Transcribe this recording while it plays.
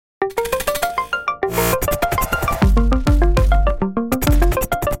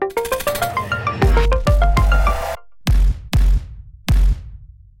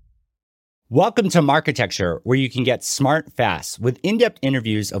Welcome to Marketecture, where you can get smart fast with in-depth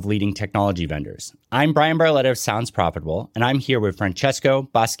interviews of leading technology vendors. I'm Brian Barletta of Sounds Profitable, and I'm here with Francesco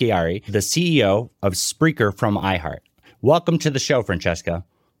Baschiari, the CEO of Spreaker from iHeart. Welcome to the show, Francesco.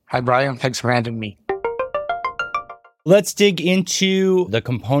 Hi, Brian. Thanks for having me. Let's dig into the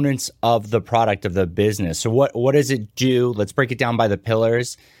components of the product of the business. So what does it do? Let's break it down by the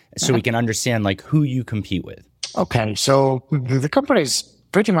pillars so we can understand like who you compete with. Okay, so the company is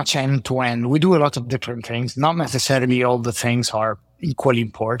pretty much end-to-end. We do a lot of different things. Not necessarily all the things are equally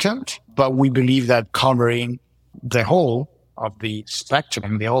important, but we believe that covering the whole of the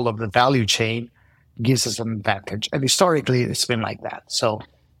spectrum, the whole of the value chain gives us an advantage. And historically, it's been like that. So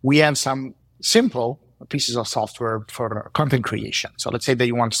we have some simple pieces of software for content creation. So let's say that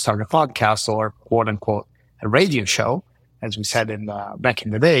you want to start a podcast or quote unquote a radio show, as we said back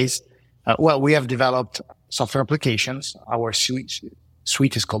in the days. We have developed software applications. Our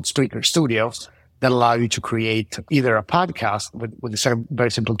suite is called Spreaker Studios that allow you to create either a podcast with a set of very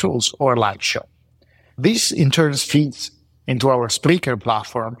simple tools or a live show. This in turn feeds into our Spreaker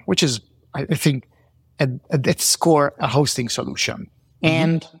platform, which is, I think, at its core, a hosting solution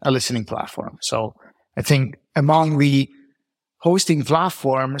and a listening platform. So I think among the hosting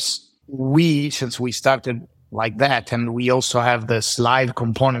platforms, since we started like that, and we also have this live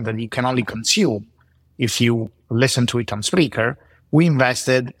component that you can only consume if you listen to it on Spreaker, we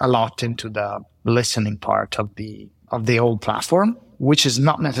invested a lot into the listening part of the old platform, which is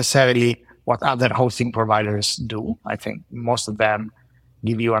not necessarily what other hosting providers do. I think most of them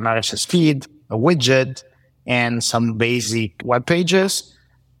give you an RSS feed, a widget, and some basic web pages.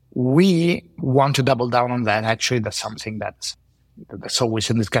 We want to double down on that. Actually, that's something that's always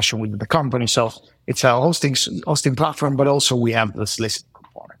in discussion with the company. So it's a hosting platform, but also we have this listening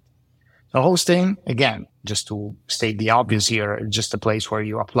component. So hosting, again, just to state the obvious here, it's just a place where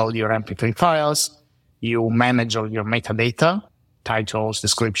you upload your MP3 files, you manage all your metadata, titles,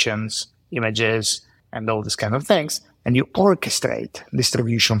 descriptions, images, and all these kind of things, and you orchestrate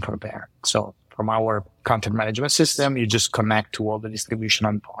distribution from there. So from our content management system, you just connect to all the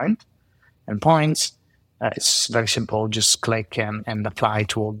distribution endpoints. It's very simple. Just click and apply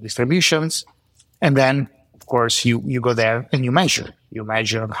to all distributions. And then, of course, you go there and you measure. You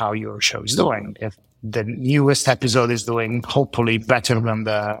measure how your show is doing. If the newest episode is doing hopefully better than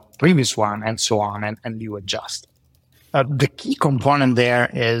the previous one, and so on, and you adjust. The key component there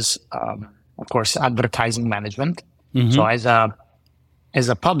is, of course, advertising management. Mm-hmm. So as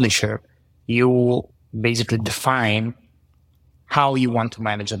a publisher, you basically define how you want to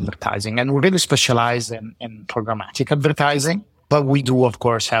manage advertising. And we really specialize in programmatic advertising, but we do, of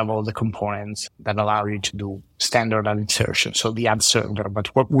course, have all the components that allow you to do standard ad insertion, so the ad server. But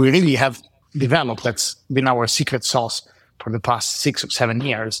what we really have developed, that's been our secret sauce for the past 6 or 7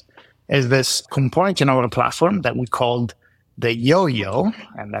 years, is this component in our platform that we called the Yo-Yo,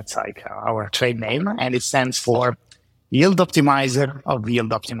 and that's like our trade name, and it stands for Yield Optimizer of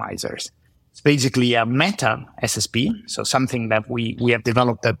Yield Optimizers. It's basically a meta SSP, so something that we have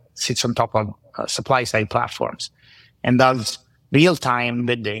developed that sits on top of supply-side platforms and does real-time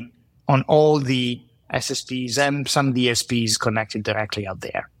bidding on all the SSPs and some DSPs connected directly out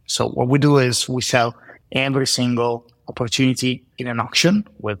there. So what we do is we sell every single opportunity in an auction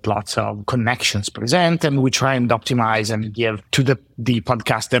with lots of connections present, and we try and optimize and give to the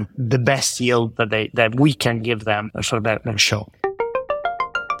podcaster the best yield that we can give them for their show.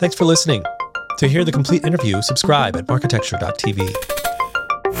 Thanks for listening. To hear the complete interview, subscribe at marketecture.tv.